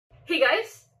Hey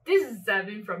guys, this is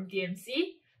Zevin from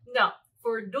DMC. Now,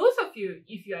 for those of you,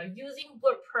 if you are using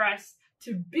WordPress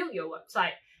to build your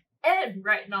website, and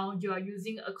right now you are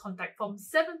using a contact form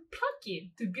 7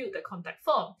 plugin to build the contact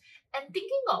form, and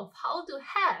thinking of how to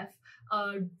have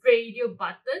radio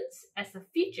buttons as a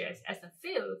feature, as a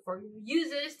field for your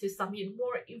users to submit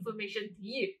more information to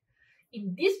you.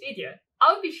 In this video,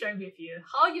 I'll be sharing with you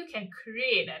how you can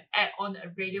create and add on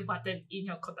a radio button in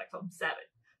your contact form 7.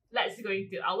 Let's go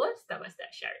into our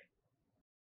step-by-step sharing.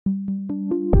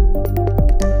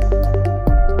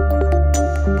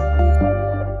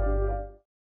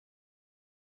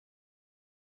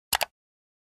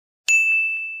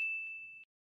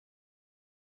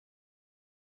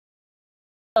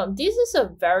 This is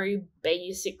a very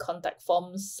basic contact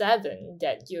form 7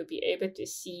 that you'll be able to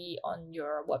see on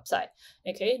your website.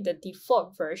 Okay, the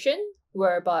default version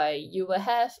whereby you will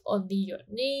have only your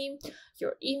name,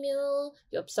 your email,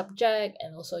 your subject,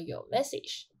 and also your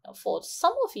message. Now, for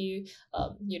some of you,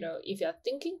 if you're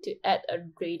thinking to add a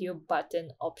radio button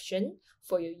option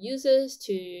for your users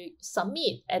to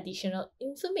submit additional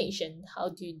information, how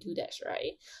do you do that,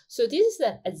 right? So this is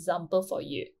an example for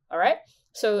you, all right?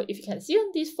 So if you can see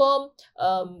on this form,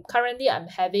 currently I'm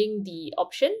having the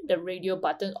option, the radio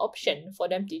button option, for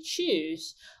them to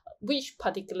choose which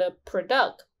particular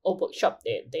product or workshop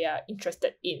they are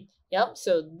interested in. Yep.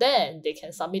 So then they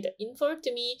can submit the info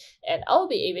to me and I'll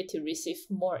be able to receive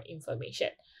more information.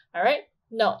 All right.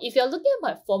 Now, if you're looking at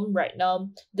my form right now,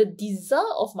 the design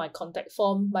of my contact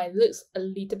form might look a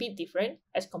little bit different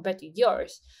as compared to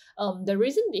yours. The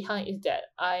reason behind is that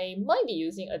I might be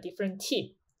using a different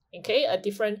theme. Okay, a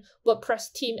different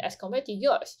WordPress theme as compared to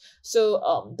yours.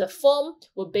 So the form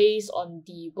will base on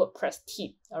the WordPress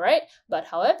theme, all right? But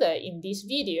however, in this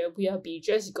video, we will be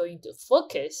just going to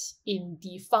focus in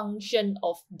the function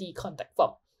of the contact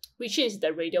form, which is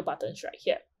the radio buttons right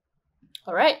here.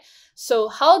 All right, so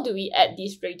how do we add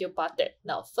this radio button?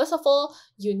 Now, first of all,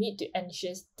 you need to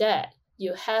ensure that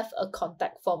you have a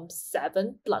contact form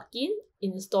 7 plugin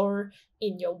installed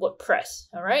in your WordPress.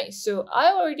 All right, so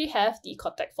I already have the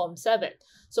contact form 7.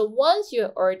 So once you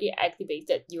already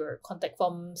activated your contact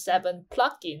form 7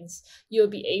 plugins, you'll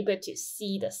be able to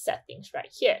see the settings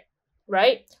right here,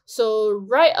 right? So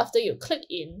right after you click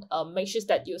in, make sure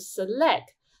that you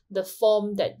select the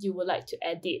form that you would like to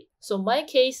edit. So in my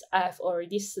case, I've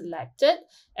already selected,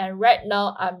 and right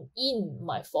now I'm in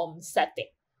my form setting.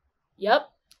 Yep.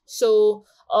 So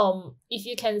if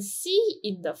you can see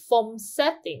in the form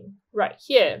setting right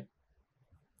here,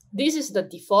 this is the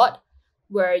default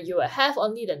where you will have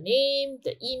only the name,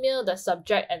 the email, the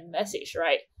subject, and message,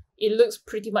 right? It looks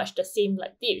pretty much the same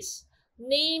like this.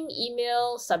 Name,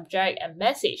 email, subject, and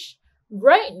message.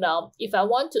 Right now, if I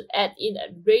want to add in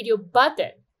a radio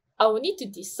button, I will need to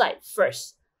decide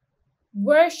first,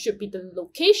 where should be the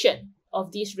location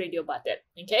of this radio button.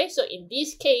 Okay, so in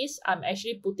this case, I'm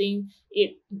actually putting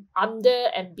it under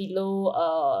and below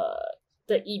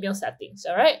the email settings.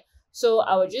 All right, so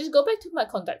I will just go back to my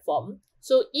contact form.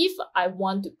 So if I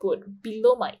want to put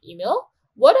below my email,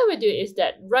 what I will do is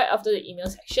that right after the email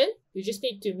section, you just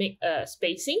need to make a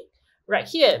spacing right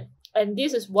here, and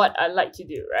this is what I like to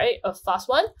do, right? A fast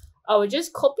one. I will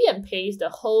just copy and paste the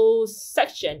whole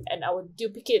section and I will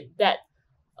duplicate that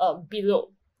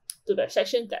below to the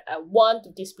section that I want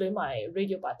to display my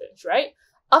radio buttons, right?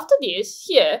 After this,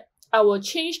 here, I will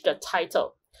change the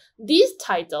title. This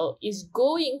title is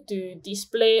going to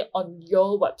display on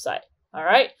your website, all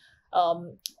right?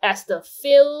 As the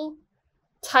field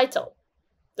title,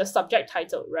 the subject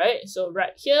title, right? So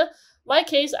right here, my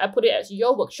case, I put it as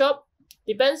your workshop.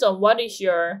 Depends on what is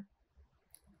your,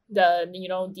 the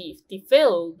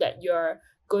field that you're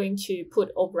going to put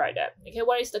over right there. Okay,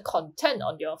 what is the content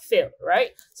on your field,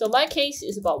 right? So my case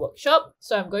is about workshop,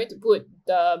 so I'm going to put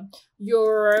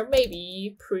your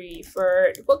maybe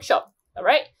preferred workshop. All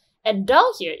right, and down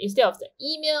here, instead of the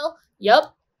email,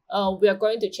 we are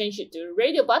going to change it to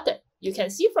radio button. You can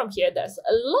see from here there's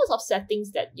a lot of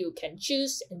settings that you can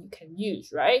choose and you can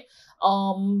use, right?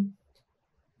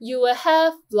 You will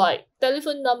have like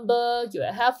telephone number, you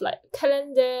will have like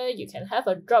calendar, you can have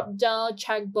a drop down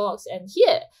checkbox, and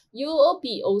here you will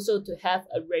be also to have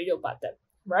a radio button,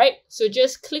 right? So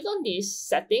just click on these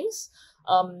settings.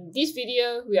 This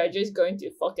video, we are just going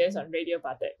to focus on radio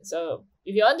button. So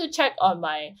if you want to check on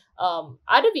my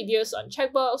other videos on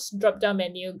checkbox, drop down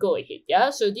menu, go ahead. Yeah.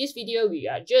 So this video, we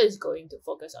are just going to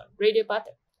focus on radio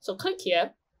button. So click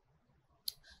here.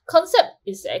 Concept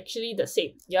is actually the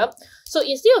same. Yep. So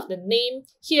instead of the name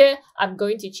here, I'm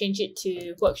going to change it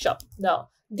to workshop. Now,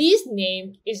 this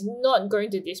name is not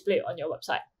going to display on your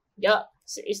website. Yeah.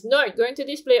 So it's not going to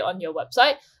display on your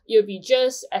website. It'll be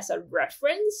just as a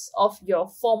reference of your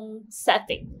form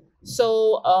setting.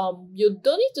 So you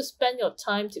don't need to spend your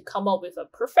time to come up with a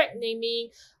perfect naming,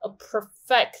 a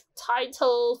perfect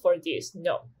title for this.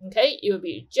 No, okay, it will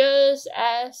be just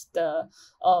as the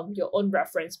your own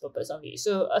reference purpose only.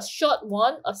 So a short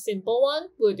one, a simple one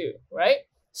will do, right?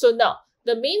 So now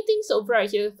the main things over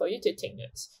right here for you to take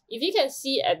notes. If you can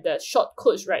see at the short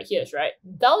codes right here, right?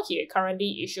 Down here currently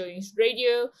is showing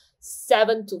radio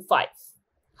 7 to 5.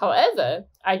 However,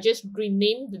 I just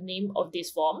renamed the name of this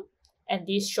form and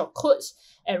these short codes.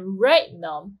 And right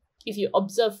now, if you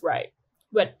observe right,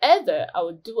 whenever I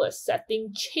will do a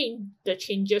setting, change the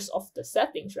changes of the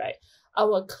settings, right? I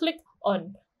will click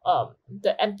on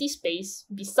the empty space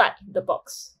beside the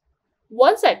box.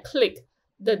 Once I click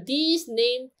these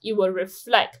name, it will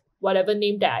reflect whatever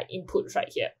name that I input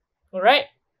right here. All right.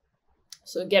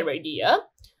 So get ready. Yeah.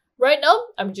 Right now,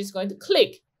 I'm just going to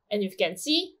click, and if you can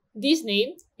see this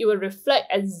name, it will reflect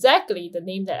exactly the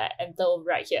name that I entered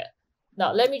right here.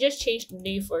 Now, let me just change the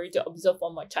name for you to observe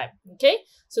one more time. Okay.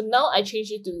 So now I change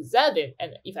it to Zevin,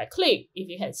 and if I click, if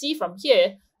you can see from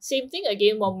here, same thing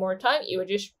again one more time, it will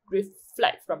just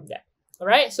reflect from there.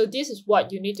 Alright, so this is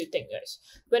what you need to take notes.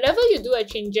 Whenever you do a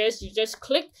changes, you just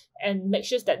click and make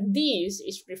sure that this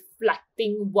is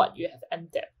reflecting what you have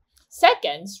entered.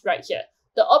 Second, right here,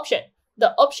 the option.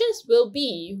 The options will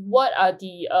be what are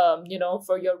the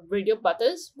for your radio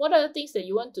buttons, what are the things that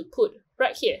you want to put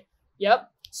right here. Yep.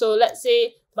 So let's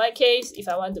say my case, if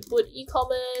I want to put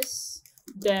e-commerce,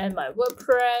 then my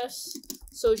WordPress,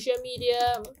 social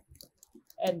media,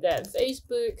 and then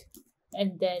Facebook,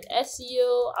 and then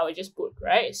SEO, I will just put,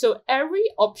 right? So every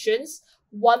options,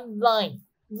 one line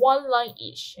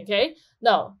each, okay?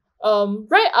 Now,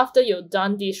 right after you've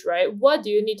done this, right, what do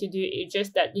you need to do is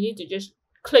just that you need to just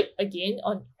click again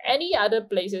on any other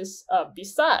places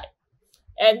beside.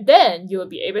 And then you'll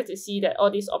be able to see that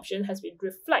all these options has been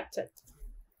reflected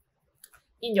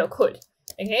in your code.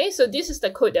 Okay, so this is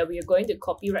the code that we are going to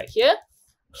copy right here.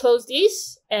 Close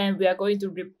this, and we are going to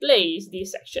replace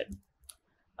this section.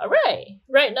 Alright,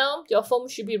 right now your form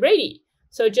should be ready.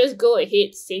 So just go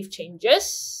ahead, save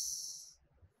changes.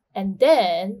 And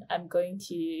then I'm going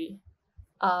to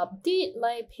update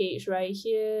my page right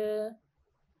here.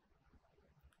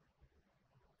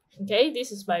 Okay,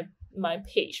 this is my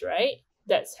page, right?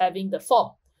 That's having the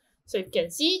form. So you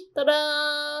can see,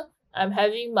 ta-da! I'm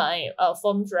having my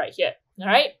forms right here.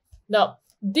 Alright, now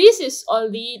this is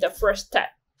only the first step.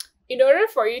 In order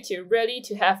for you to really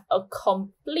to have a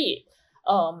complete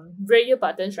radio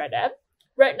buttons right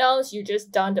now you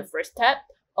just done the first step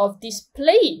of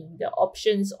displaying the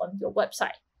options on your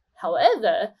website.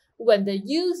 However, when the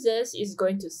users is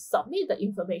going to submit the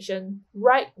information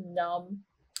right now,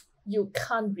 you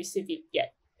can't receive it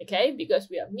yet, okay, because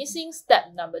we are missing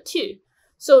step number 2.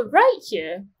 So right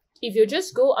here, if you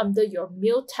just go under your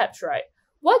mail tabs, right,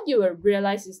 what you will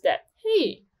realize is that,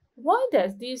 hey, why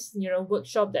does this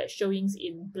workshop that's showing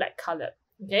in black color?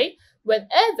 Okay,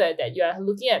 whenever that you are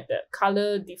looking at the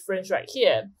color difference right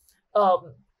here,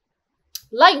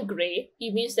 light gray,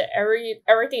 it means that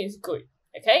everything is good.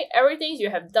 Okay, everything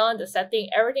you have done, the setting,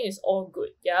 everything is all good.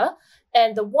 Yeah,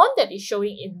 and the one that is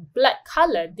showing in black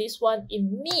color, this one, it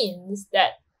means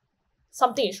that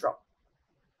something is wrong.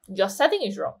 Your setting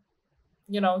is wrong.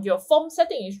 Your form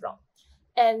setting is wrong.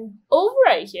 And over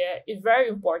right here is very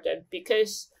important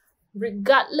because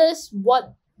regardless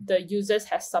what the users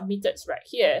has submitted right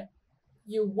here,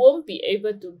 you won't be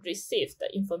able to receive the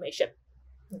information.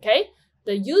 Okay,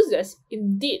 the users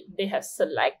indeed they have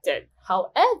selected,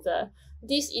 however,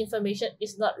 this information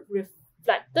is not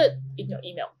reflected in your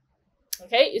email.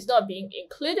 Okay, it's not being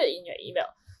included in your email.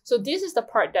 So this is the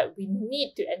part that we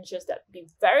need to ensure that be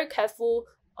very careful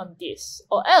on this,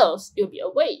 or else it'll be a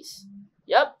waste.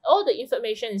 Yep, all the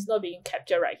information is not being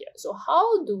captured right here. So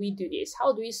how do we do this?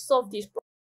 How do we solve this problem?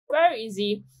 Very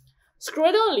easy.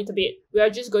 Scroll down a little bit. We are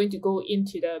just going to go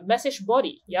into the message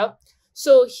body. Yep.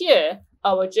 So here,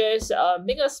 I will just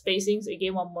make a spacings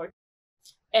again one more.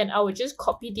 And I will just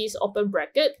copy this open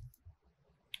bracket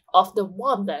of the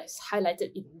one that is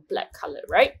highlighted in black color,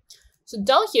 right? So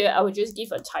down here, I will just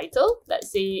give a title. Let's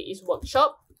say it's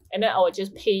workshop. And then I will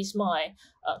just paste my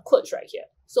quotes right here.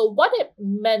 So what it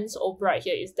means over right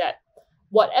here is that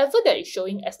whatever that is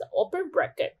showing as the open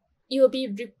bracket, it will be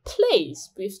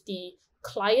replaced with the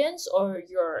clients or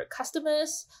your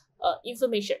customers'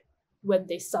 information when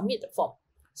they submit the form.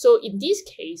 So in this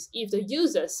case, if the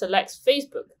user selects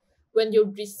Facebook, when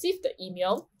you receive the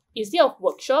email, instead of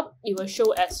workshop, it will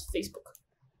show as Facebook.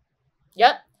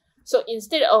 Yep. So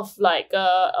instead of like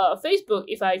Facebook,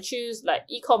 if I choose like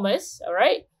e-commerce, all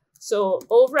right, So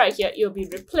over right here, it will be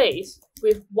replaced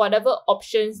with whatever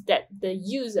options that the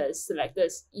user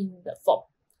selected in the form,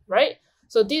 right?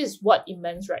 So this is what it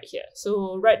means right here.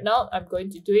 So right now, I'm going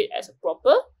to do it as a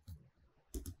proper.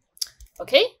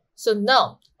 Okay, so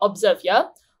now observe, yeah.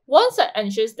 Once I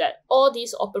ensure that all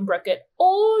these open bracket,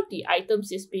 all the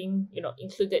items is being,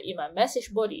 included in my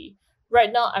message body,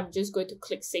 right now I'm just going to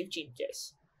click Save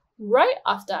Changes. Right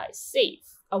after I save,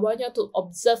 I want you to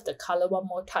observe the color one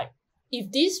more time. If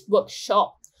this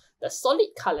workshop, the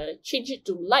solid color, change it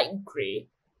to light gray,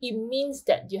 it means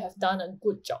that you have done a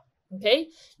good job. Okay,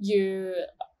 you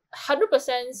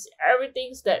 100%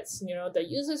 everything that's the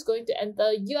user is going to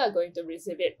enter, you are going to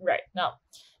receive it right now.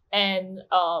 And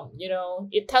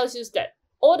it tells you that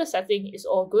all the setting is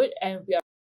all good and we are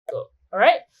good. All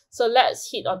right, so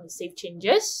let's hit on the Save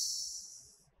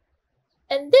Changes,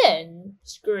 and then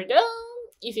scroll down.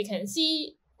 If you can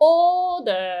see all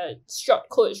the short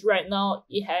codes right now,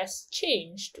 it has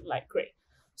changed to light gray.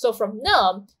 So from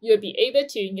now, you'll be able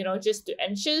to, just to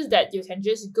ensure that you can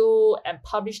just go and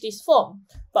publish this form.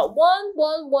 But one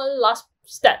last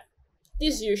step.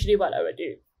 This is usually what I would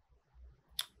do.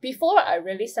 Before I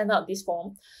really send out this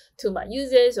form to my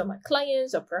users or my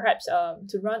clients, or perhaps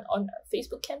to run on a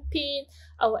Facebook campaign,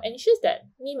 I will ensure that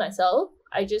myself,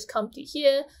 I just come to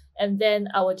here and then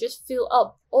I will just fill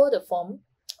out all the form,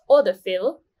 all the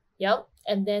field, yeah,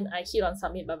 and then I hit on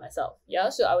submit by myself. Yeah,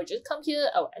 so I will just come here,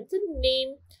 I will enter the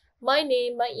name, my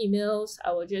emails,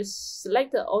 I will just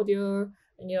select the audio,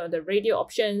 the radio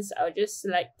options, I will just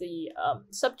select the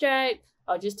subject,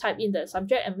 I'll just type in the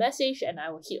subject and message, and I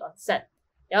will hit on send.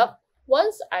 Yep.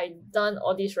 Once I've done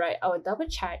all this right, I will double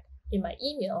check in my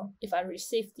email if I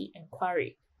received the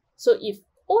inquiry. So if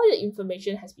all the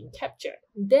information has been captured,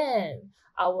 then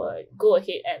I will go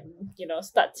ahead and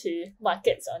start to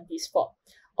market on this form.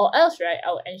 Or else, right,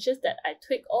 I will ensure that I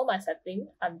tweak all my settings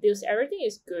until everything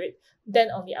is good, then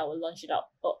only I will launch it out.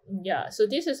 Yeah, so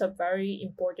this is a very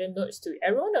important note to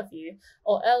every one of you,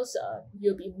 or else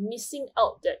you'll be missing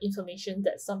out the information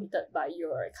that's submitted by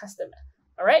your customer.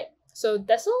 All right, so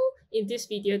that's all in this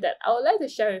video that I would like to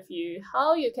share with you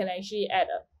how you can actually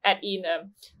add in a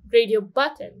radio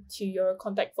button to your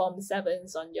contact form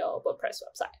Zevin on your WordPress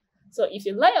website. So if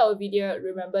you like our video,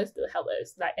 remember to help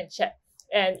us like and share.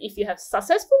 And if you have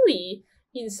successfully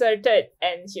inserted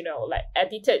and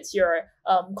edited your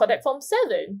contact form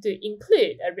Zevin to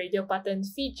include a radio button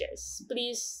features,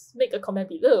 please make a comment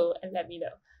below and let me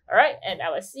know. All right, and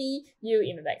I will see you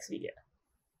in the next video.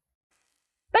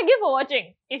 Thank you for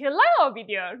watching. If you like our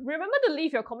video, remember to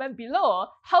leave your comment below,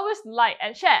 help us like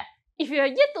and share. If you are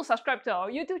yet to subscribe to our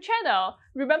YouTube channel,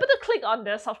 remember to click on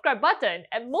the subscribe button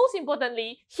and most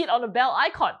importantly, hit on the bell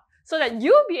icon so that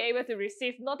you'll be able to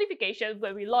receive notifications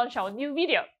when we launch our new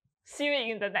video. See you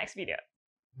in the next video.